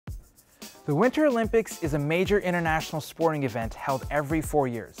The Winter Olympics is a major international sporting event held every 4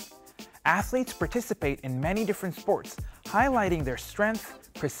 years. Athletes participate in many different sports, highlighting their strength,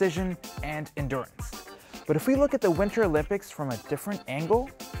 precision, and endurance. But if we look at the Winter Olympics from a different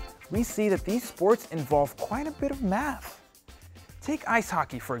angle, we see that these sports involve quite a bit of math. Take ice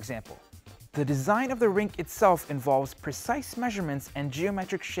hockey, for example. The design of the rink itself involves precise measurements and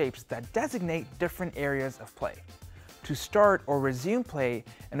geometric shapes that designate different areas of play. To start or resume play,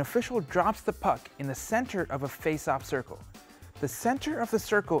 an official drops the puck in the center of a face-off circle. The center of the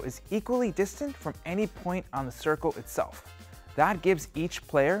circle is equally distant from any point on the circle itself. That gives each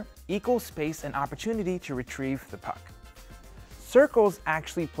player equal space and opportunity to retrieve the puck. Circles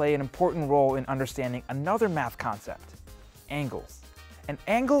actually play an important role in understanding another math concept: angles. An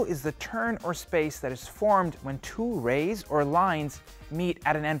angle is the turn or space that is formed when two rays or lines meet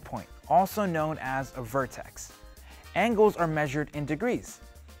at an endpoint, also known as a vertex. Angles are measured in degrees.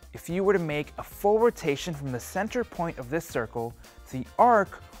 If you were to make a full rotation from the center point of this circle, the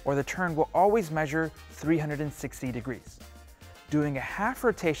arc or the turn will always measure 360 degrees. Doing a half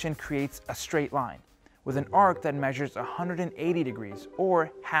rotation creates a straight line, with an arc that measures 180 degrees,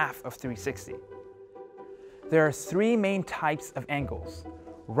 or half of 360. There are three main types of angles: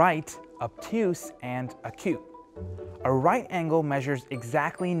 right, obtuse, and acute. A right angle measures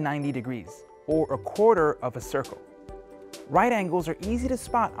exactly 90 degrees, or a quarter of a circle. Right angles are easy to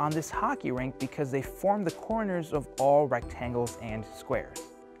spot on this hockey rink because they form the corners of all rectangles and squares.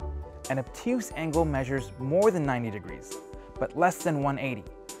 An obtuse angle measures more than 90 degrees, but less than 180.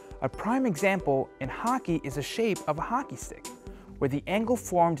 A prime example in hockey is the shape of a hockey stick, where the angle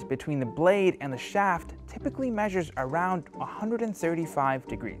formed between the blade and the shaft typically measures around 135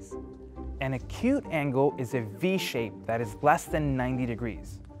 degrees. An acute angle is a V shape that is less than 90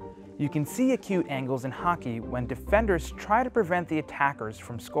 degrees. You can see acute angles in hockey when defenders try to prevent the attackers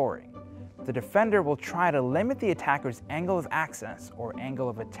from scoring. The defender will try to limit the attacker's angle of access or angle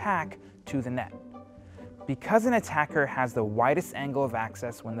of attack to the net. Because an attacker has the widest angle of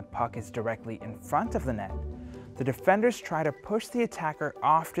access when the puck is directly in front of the net, the defenders try to push the attacker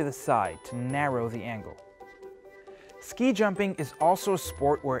off to the side to narrow the angle. Ski jumping is also a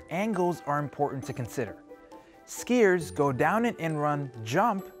sport where angles are important to consider. Skiers go down an in-run,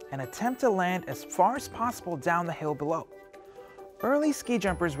 jump, and attempt to land as far as possible down the hill below. Early ski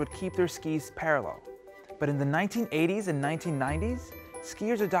jumpers would keep their skis parallel, but in the 1980s and 1990s,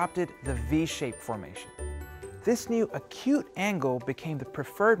 skiers adopted the V-shaped formation. This new acute angle became the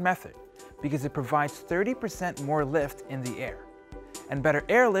preferred method because it provides 30% more lift in the air. And better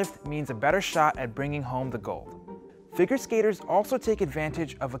airlift means a better shot at bringing home the gold. Figure skaters also take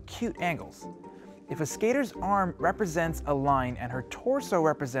advantage of acute angles. If a skater's arm represents a line and her torso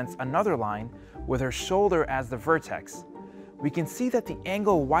represents another line, with her shoulder as the vertex, we can see that the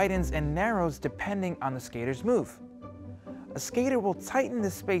angle widens and narrows depending on the skater's move. A skater will tighten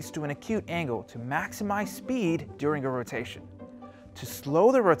the space to an acute angle to maximize speed during a rotation. To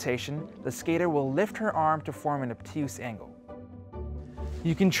slow the rotation, the skater will lift her arm to form an obtuse angle.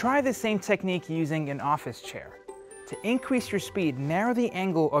 You can try the same technique using an office chair. To increase your speed, narrow the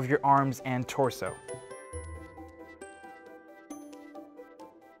angle of your arms and torso.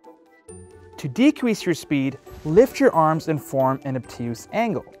 To decrease your speed, lift your arms and form an obtuse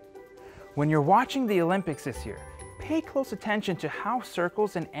angle. When you're watching the Olympics this year, pay close attention to how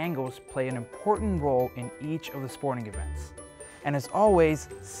circles and angles play an important role in each of the sporting events. And as always,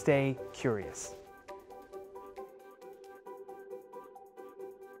 stay curious.